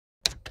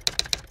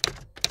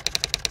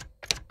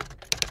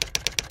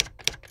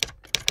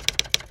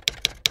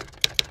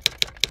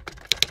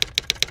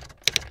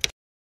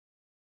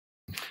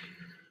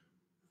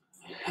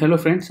Hello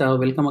friends,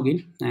 welcome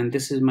again, and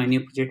this is my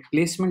new project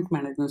placement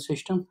management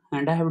system,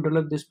 and I have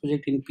developed this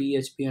project in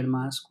PHP and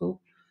MySQL.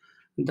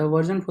 The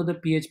version for the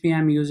PHP I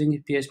am using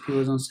is PHP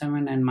version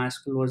 7 and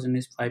MySQL version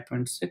is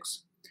 5.6.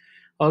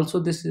 Also,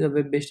 this is a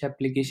web-based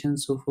application,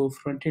 so for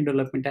front-end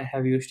development I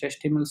have used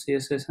HTML,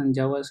 CSS and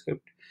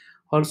JavaScript.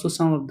 Also,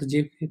 some of the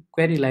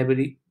jQuery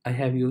library I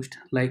have used,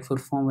 like for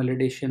form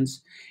validations,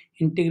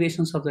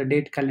 integrations of the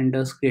date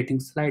calendars, creating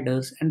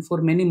sliders, and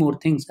for many more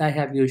things I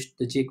have used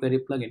the jQuery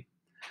plugin,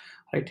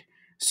 right?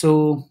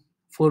 So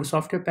for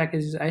software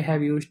packages I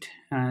have used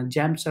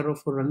jam server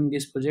for running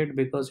this project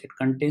because it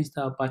contains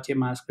the Apache,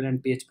 MySQL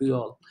and PHP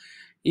all.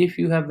 If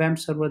you have WAMP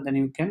server, then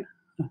you can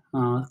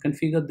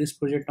configure this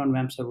project on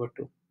WAMP server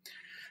too.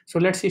 So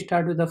let's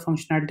start with the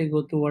functionality,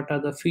 go to what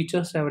are the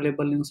features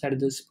available inside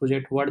this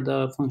project, what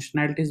the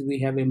functionalities we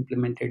have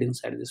implemented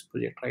inside this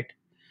project, right?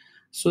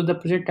 So the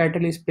project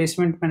title is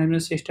placement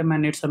management system,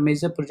 and it's a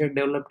major project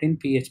developed in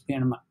PHP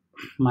and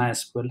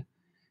MySQL.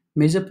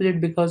 Major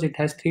project because it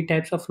has three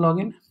types of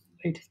login,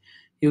 right?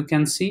 You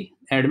can see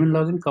admin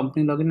login,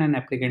 company login and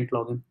applicant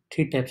login.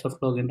 Three types of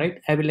login,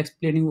 right? I will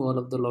explain you all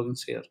of the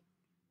logins here.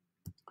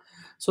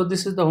 So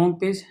this is the home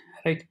page,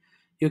 right?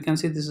 You can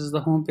see this is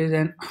the home page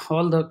and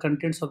all the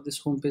contents of this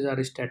home page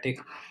are static.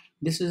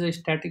 This is a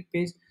static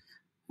page,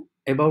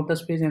 about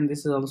us page, and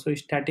this is also a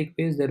static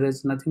page. There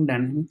is nothing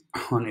dynamic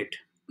on it.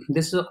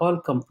 This is all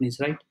companies,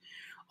 right?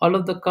 All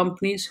of the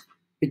companies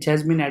which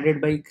has been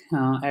added by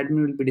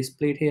admin will be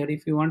displayed here.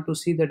 If you want to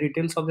see the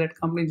details of that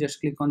company,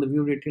 just click on the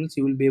view details.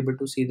 You will be able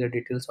to see the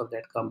details of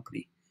that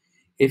company.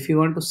 If you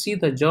want to see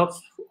the jobs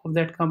of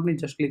that company,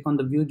 just click on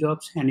the view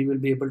jobs and you will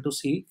be able to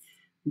see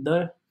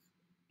the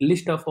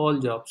list of all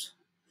jobs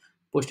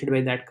posted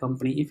by that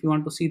company. If you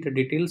want to see the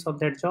details of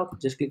that job,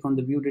 just click on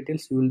the view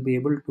details. You will be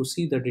able to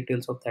see the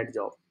details of that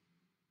job,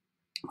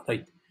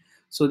 right?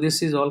 So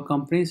this is all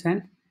companies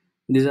and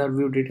these are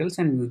view details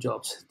and view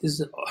jobs.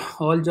 This is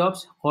all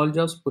jobs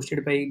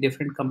posted by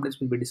different companies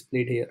will be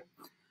displayed here.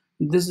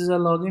 This is a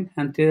login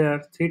and there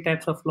are three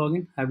types of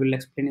login. I will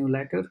explain you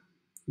later.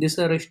 This is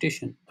a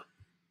registration.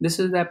 This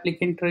is the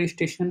applicant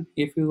registration.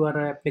 If you are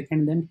an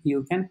applicant, then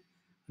you can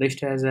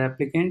register as an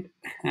applicant,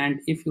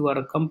 and if you are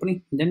a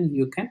company, then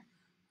you can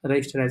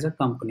register as a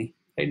company,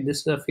 right? This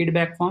is a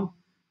feedback form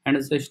and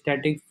it's a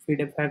static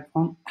feedback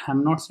form.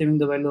 I'm not saving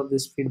the value of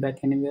this feedback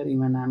anywhere.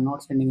 Even I'm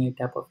not sending any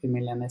type of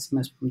email and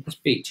SMS from this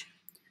page.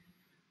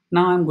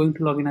 Now I'm going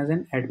to log in as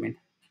an admin.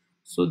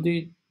 So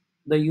the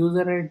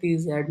user ID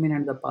is admin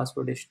and the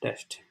password is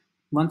test.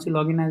 Once you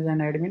log in as an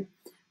admin,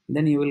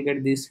 then you will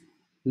get this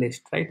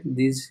list, right?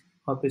 These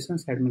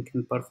operations admin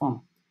can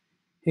perform.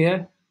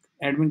 Here,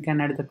 admin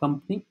can add the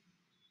company,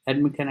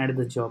 admin can add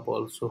the job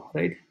also,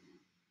 right?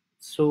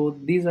 So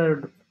these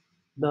are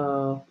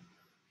the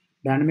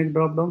dynamic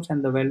drop downs,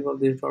 and the value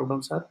of these drop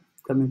downs are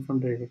coming from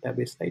the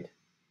database, right?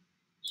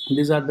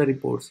 These are the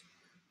reports,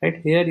 right?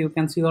 Here you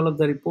can see all of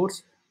the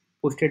reports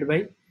posted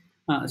by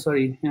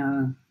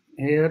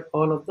here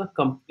all of the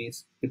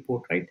companies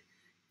report, right?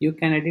 You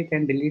can edit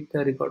and delete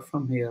the record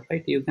from here,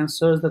 right? You can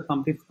search the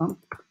company from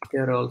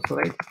here also,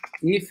 right?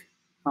 If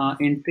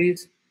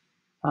entries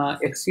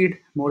exceed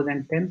more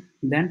than 10,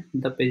 then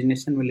the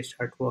pagination will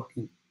start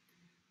working.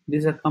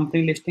 This is a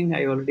company listing.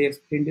 I already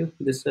explained you.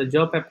 This is a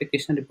job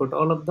application report.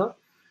 All of the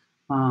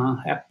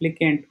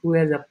applicant who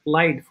has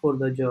applied for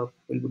the job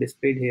will be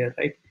displayed here,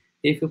 right?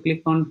 If you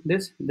click on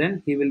this,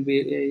 then he will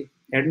be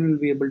admin will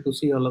be able to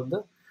see all of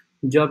the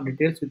job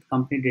details with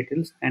company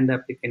details and the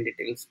applicant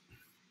details.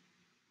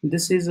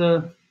 This is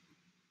a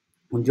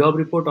job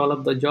report. All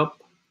of the job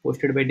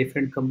posted by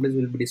different companies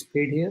will be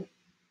displayed here,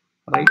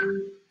 right?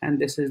 And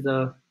this is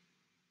the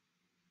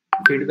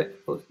feedback.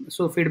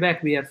 So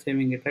feedback we are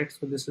saving it, right?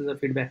 So this is a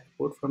feedback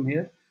report. From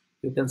here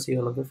you can see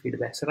all of the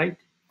feedbacks, right?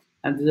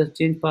 And this is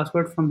change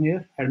password. From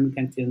here admin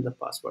can change the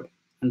password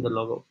and the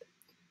logout,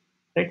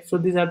 right? So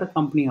these are the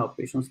company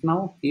operations.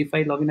 Now if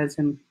I log in as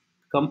an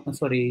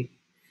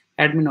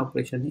admin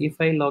operation, if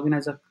I log in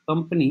as a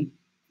company,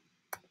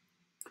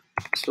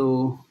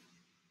 so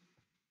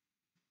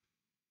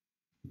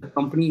the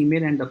company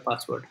email and the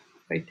password,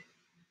 right?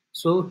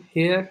 So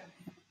here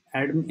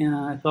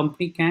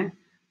company can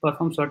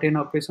perform certain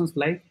operations,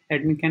 like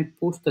admin can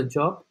post the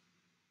job,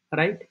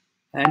 right?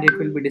 And it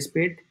will be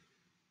displayed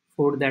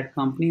for that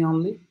company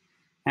only,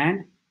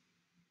 and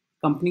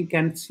company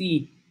can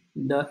see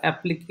the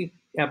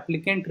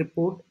applicant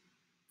report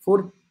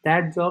for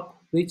that job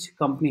which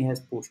company has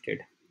posted,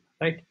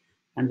 right?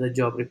 And the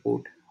job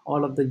report,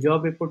 all of the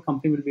job report,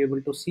 company will be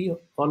able to see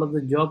all of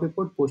the job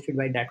report posted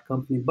by that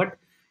company, but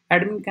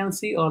admin can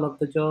see all of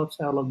the jobs,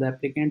 all of the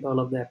applicant, all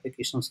of the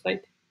applications,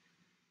 right?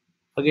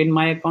 Again,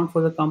 my account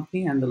for the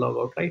company and the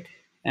logout, right?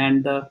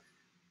 And the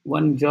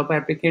one job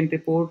applicant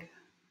report,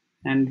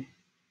 and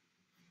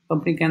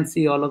company can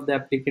see all of the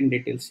applicant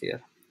details here,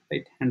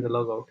 right? And the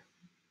logout.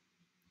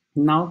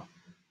 Now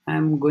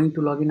I'm going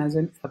to log in as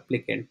an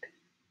applicant.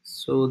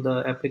 So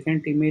the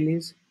applicant email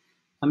is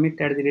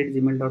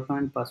amit@gmail.com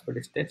and password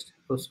is test.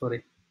 Oh,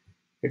 sorry.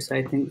 It's,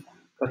 I think,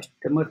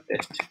 customer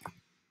test.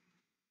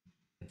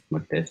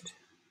 Customer test.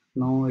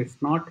 No, it's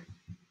not.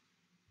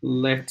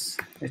 Let's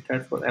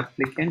start for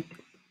applicant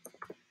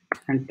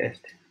and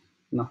test.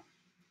 No.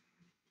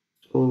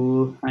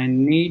 So I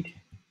need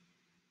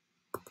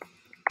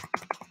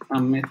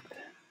Amit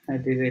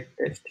at the rate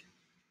test.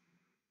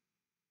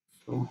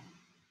 So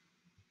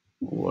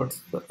what's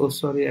the, oh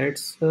sorry,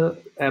 it's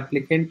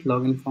applicant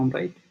login form,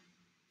 right?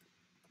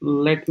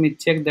 Let me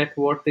check that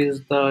what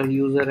is the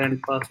user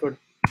and password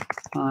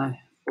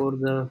for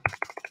the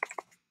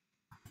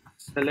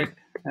select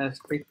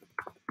aspect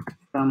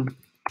from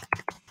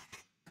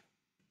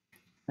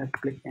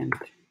applicant.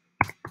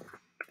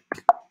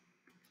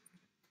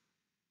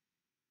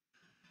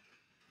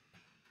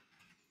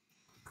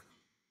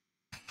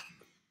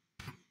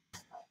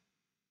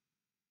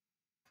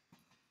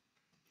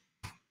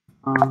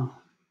 Uh,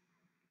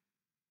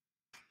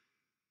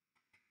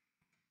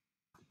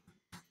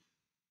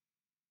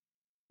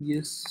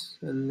 yes,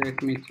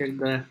 let me check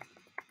the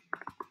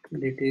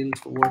details.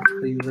 What's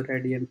the user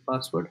ID and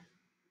password?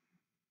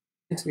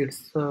 Yes,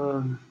 it's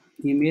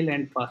email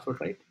and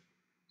password, right?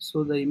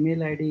 So the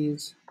email ID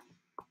is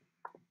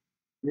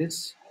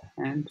this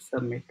and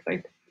submit,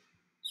 right?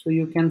 So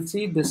you can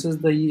see this is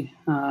the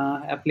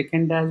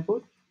applicant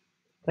dashboard,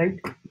 right?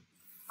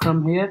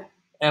 From here,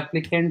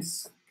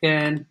 applicants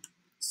can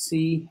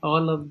see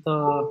all of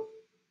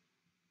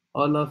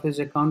his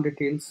account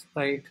details,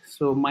 right?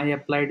 So my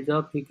applied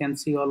job, he can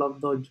see all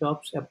of the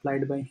jobs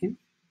applied by him,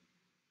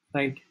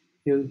 right?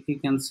 He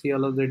can see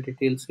all of the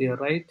details here,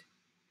 right?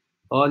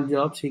 All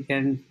jobs, he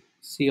can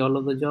see all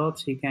of the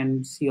jobs. He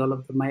can see all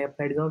of the my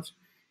applied jobs.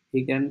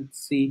 He can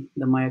see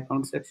the my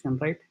account section,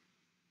 right?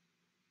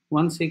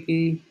 Once if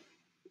he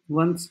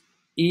wants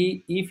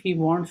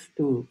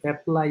to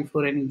apply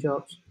for any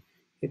jobs,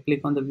 he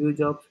click on the view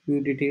jobs,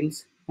 view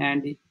details,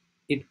 and it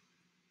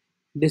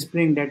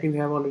displaying that you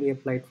have already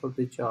applied for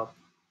the job,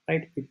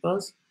 right?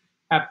 Because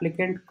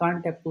applicant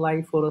can't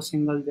apply for a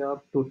single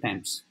job two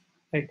times,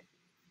 right?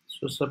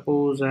 So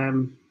suppose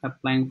I'm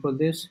applying for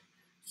this,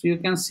 so you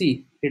can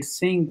see it's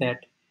saying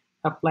that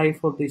apply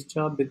for this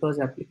job because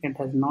applicant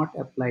has not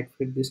applied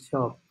for this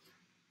job,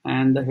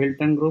 and the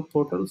Hilton Group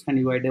portals and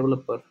UI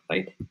developer,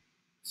 right?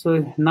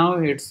 So now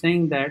it's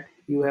saying that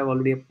you have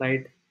already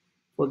applied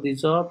for the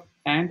job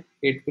and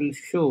it will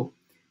show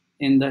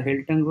in the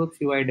Hilton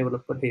Group's UI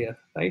developer here,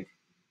 right?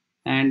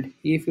 And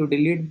if you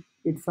delete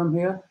it from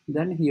here,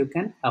 then you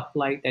can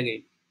apply it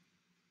again,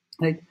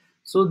 right?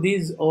 So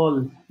these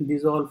all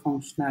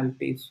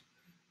functionalities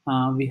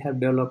we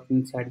have developed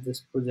inside this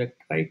project,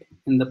 right,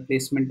 in the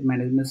placement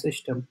management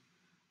system.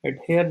 Right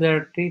here there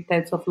are three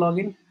types of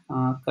login: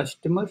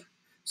 customer,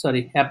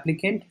 sorry,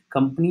 applicant,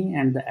 company,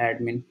 and the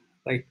admin,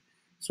 right?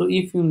 So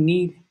if you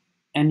need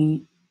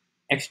any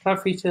extra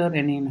feature,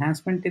 any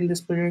enhancement in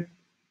this project,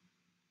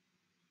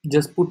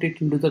 just put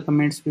it into the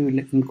comments. We will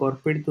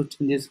incorporate those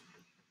changes.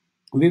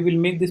 We will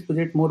make this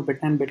project more better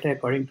and better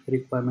according to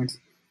requirements.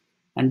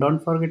 And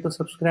don't forget to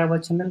subscribe our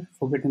channel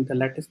for getting the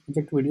latest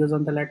project videos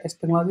on the latest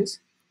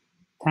technologies.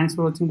 Thanks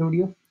for watching the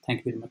video.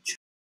 Thank you very much.